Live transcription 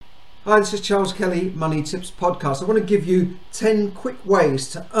Hi, this is Charles Kelly, Money Tips Podcast. I want to give you 10 quick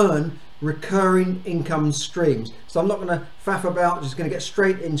ways to earn recurring income streams. So I'm not going to faff about, just going to get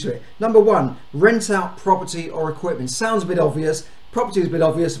straight into it. Number one, rent out property or equipment. Sounds a bit obvious. Property is a bit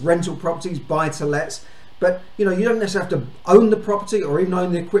obvious. Rental properties, buy to lets. But you don't necessarily have to own the property or even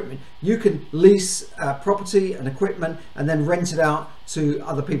own the equipment. You can lease property and equipment and then rent it out to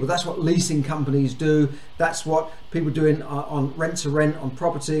other people. That's what leasing companies do. That's what people do on rent to rent on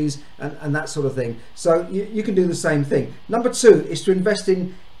properties and that sort of thing. So you can do the same thing. Number two is to invest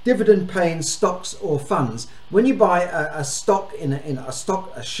in dividend paying stocks or funds. When you buy a stock in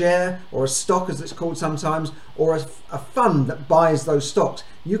a share or a stock as it's called sometimes, or a fund that buys those stocks,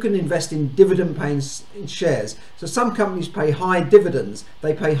 you can invest in dividend paying shares. So some companies pay high dividends.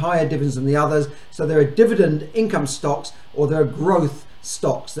 They pay higher dividends than the others. So there are dividend income stocks or there are growth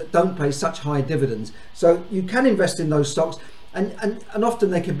stocks that don't pay such high dividends. So you can invest in those stocks. And often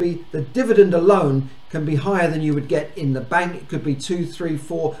they could be, the dividend alone can be higher than you would get in the bank. It could be 2, 3,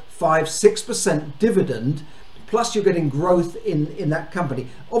 4, 5, 6% dividend, plus you're getting growth in that company.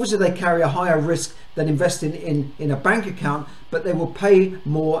 Obviously they carry a higher risk than investing in a bank account, but they will pay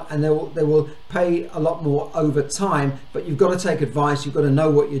more and they will pay a lot more over time. But you've got to take advice, you've got to know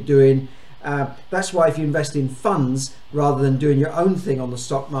what you're doing. That's why if you invest in funds rather than doing your own thing on the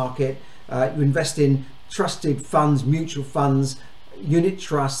stock market, you invest in trusted funds, mutual funds, unit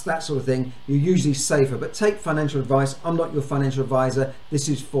trusts, that sort of thing, you're usually safer. But take financial advice. I'm not your financial advisor. This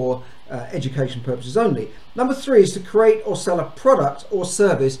is for education purposes only. Number three is to create or sell a product or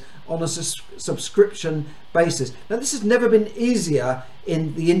service on a subscription basis. Now, this has never been easier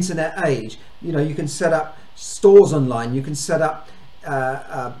in the internet age. You can set up stores online, you can set up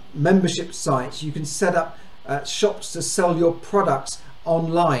membership sites, you can set up shops to sell your products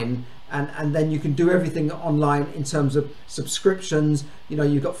online. And then you can do everything online in terms of subscriptions.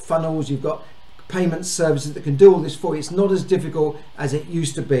 You've got funnels, you've got payment services that can do all this for you. It's not as difficult as it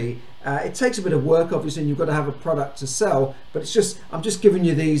used to be. It takes a bit of work, obviously, and you've got to have a product to sell. But I'm just giving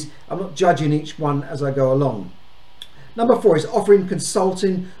you these. I'm not judging each one as I go along. Number four is offering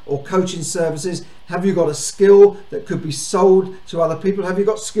consulting or coaching services. Have you got a skill that could be sold to other people? Have you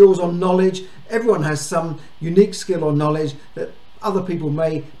got skills or knowledge? Everyone has some unique skill or knowledge that other people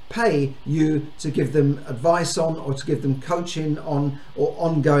may pay you to give them advice on, or to give them coaching on, or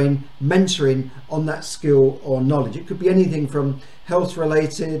ongoing mentoring on that skill or knowledge. It could be anything from health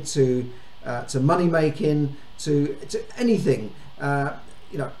related to money making to anything.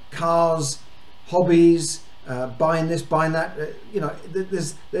 Cars, hobbies, buying this, buying that.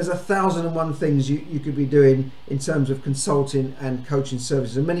 There's 1,001 things you could be doing in terms of consulting and coaching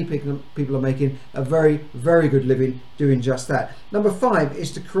services, and many people are making a very, very good living doing just that. Number five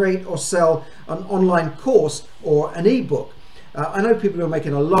is to create or sell an online course or an ebook. I know people who are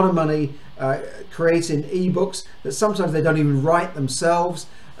making a lot of money creating ebooks that sometimes they don't even write themselves.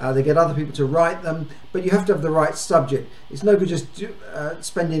 They get other people to write them, but you have to have the right subject. It's no good just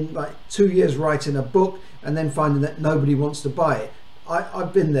spending like 2 years writing a book and then finding that nobody wants to buy it.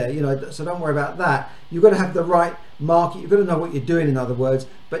 I've been there, so don't worry about that. You've got to have the right market. You've got to know what you're doing, in other words.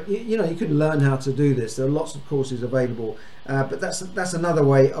 But you can learn how to do this. There are lots of courses available. But that's another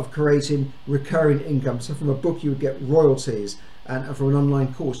way of creating recurring income. So from a book, you would get royalties. And from an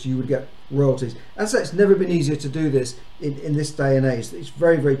online course, you would get royalties. As I say, it's never been easier to do this in this day and age. It's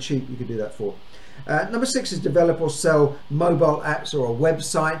very, very cheap. You can do that for. Number six is develop or sell mobile apps or a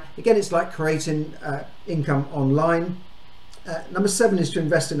website. Again, it's like creating income online. Number seven is to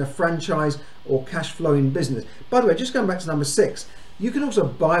invest in a franchise or cash flowing business. By the way, just going back to number six, you can also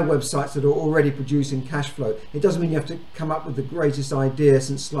buy websites that are already producing cash flow. It doesn't mean you have to come up with the greatest idea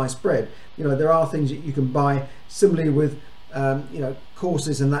since sliced bread. There are things that you can buy. Similarly with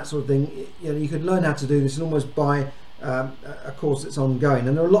courses and that sort of thing. You could learn how to do this and almost buy a course that's ongoing.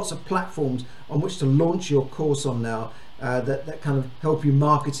 And there are lots of platforms on which to launch your course on now that kind of help you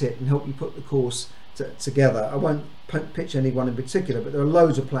market it and help you put the course together. I won't pitch anyone in particular, but there are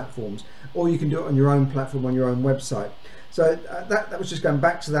loads of platforms, or you can do it on your own platform, on your own website. So that was just going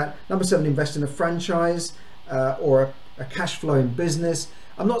back to that. Number seven, invest in a franchise or a cash flowing business.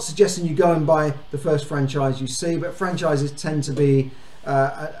 I'm not suggesting you go and buy the first franchise you see, but franchises tend to be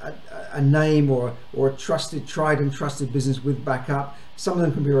a name or a tried and trusted business with backup. Some of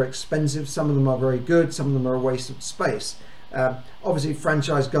them can be very expensive, some of them are very good, some of them are a waste of space. Obviously,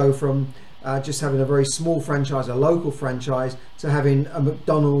 franchise go from just having a very small franchise, a local franchise, to having a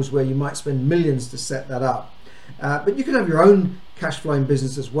McDonald's where you might spend millions to set that up. But you can have your own cash flowing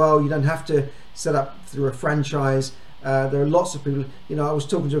business as well. You don't have to set up through a franchise. There are lots of people, I was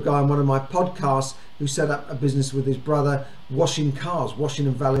talking to a guy on one of my podcasts who set up a business with his brother washing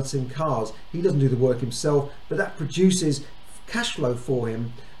and valeting cars. He doesn't do the work himself, but that produces cash flow for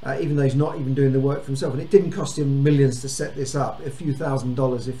him, even though he's not even doing the work for himself. And it didn't cost him millions to set this up, a few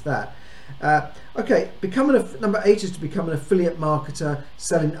 $1,000s if that. Okay, number 8 is to become an affiliate marketer,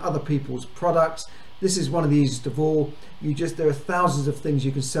 selling other people's products. This is one of the easiest of all. There are thousands of things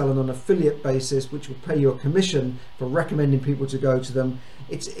you can sell on an affiliate basis, which will pay you a commission for recommending people to go to them.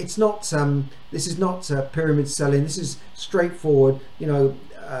 It's not this is not pyramid selling. This is straightforward.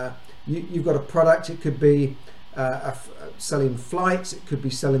 You've got a product. It could be selling flights. It could be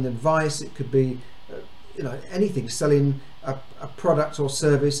selling advice. It could be anything. Selling a product or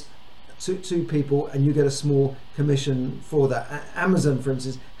service to people, and you get a small commission for that. Amazon, for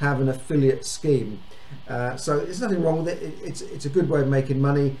instance, have an affiliate scheme. So there's nothing wrong with it. It's a good way of making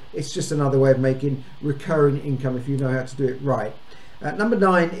money. It's just another way of making recurring income if you know how to do it right. Number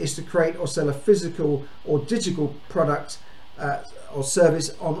 9 is to create or sell a physical or digital product or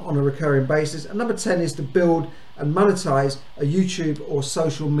service on a recurring basis. And number 10 is to build and monetize a YouTube or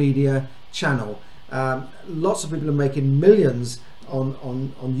social media channel. Lots of people are making millions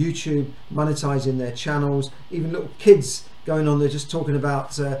on YouTube, monetizing their channels. Even little kids going on there just talking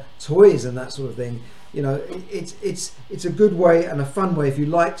about toys and that sort of thing. It's a good way and a fun way if you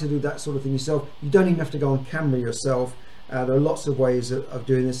like to do that sort of thing yourself. You don't even have to go on camera yourself. There are lots of ways of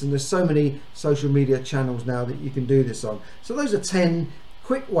doing this, and there's so many social media channels now that you can do this on. So those are 10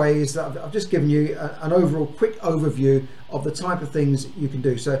 quick ways that I've just given you an overall quick overview of the type of things you can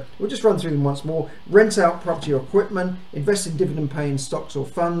do. So we'll just run through them once more. Rent out property or equipment, invest in dividend paying stocks or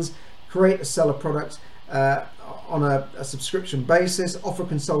funds, create or sell a product on a subscription basis, offer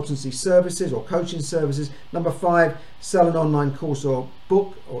consultancy services or coaching services. Number 5, sell an online course or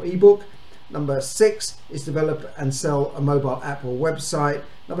book or ebook. Number 6 is develop and sell a mobile app or website.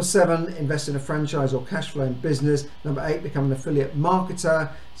 Number 7, invest in a franchise or cash flowing business. Number 8, become an affiliate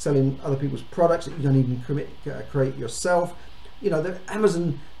marketer, selling other people's products that you don't even create yourself. The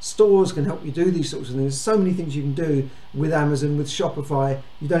Amazon stores can help you do these sorts of things. There's so many things you can do with Amazon, with Shopify.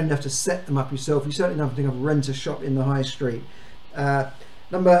 You don't even have to set them up yourself. You certainly don't have to think of rent a shop in the high street.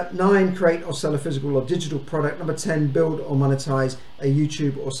 Number 9, create or sell a physical or digital product. Number 10, build or monetize a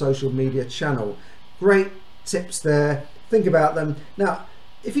YouTube or social media channel. Great tips there. Think about them. Now,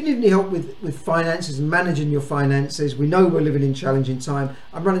 if you need any help with finances and managing your finances, we know we're living in challenging time.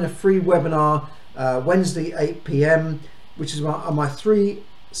 I'm running a free webinar Wednesday 8 p.m. which is on my 3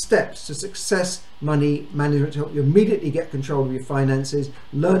 steps to success money management to help you immediately get control of your finances,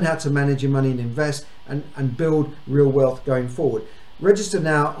 learn how to manage your money and invest, and build real wealth going forward. Register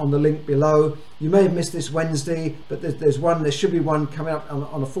now on the link below. You may have missed this Wednesday, but there should be one coming up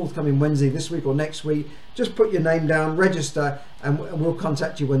on a forthcoming Wednesday this week or next week. Just put your name down, register, and we'll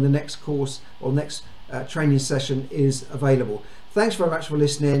contact you when the next course or next training session is available. Thanks very much for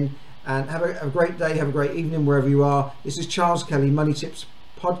listening, and have a great day, have a great evening wherever you are. This is Charles Kelly, Money Tips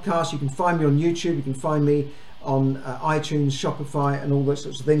Podcast. You can find me on YouTube, you can find me on iTunes, Shopify, and all those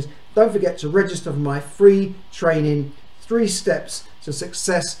sorts of things. Don't forget to register for my free training, 3 steps to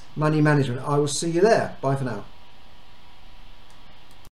success money management. I will see you there. Bye for now.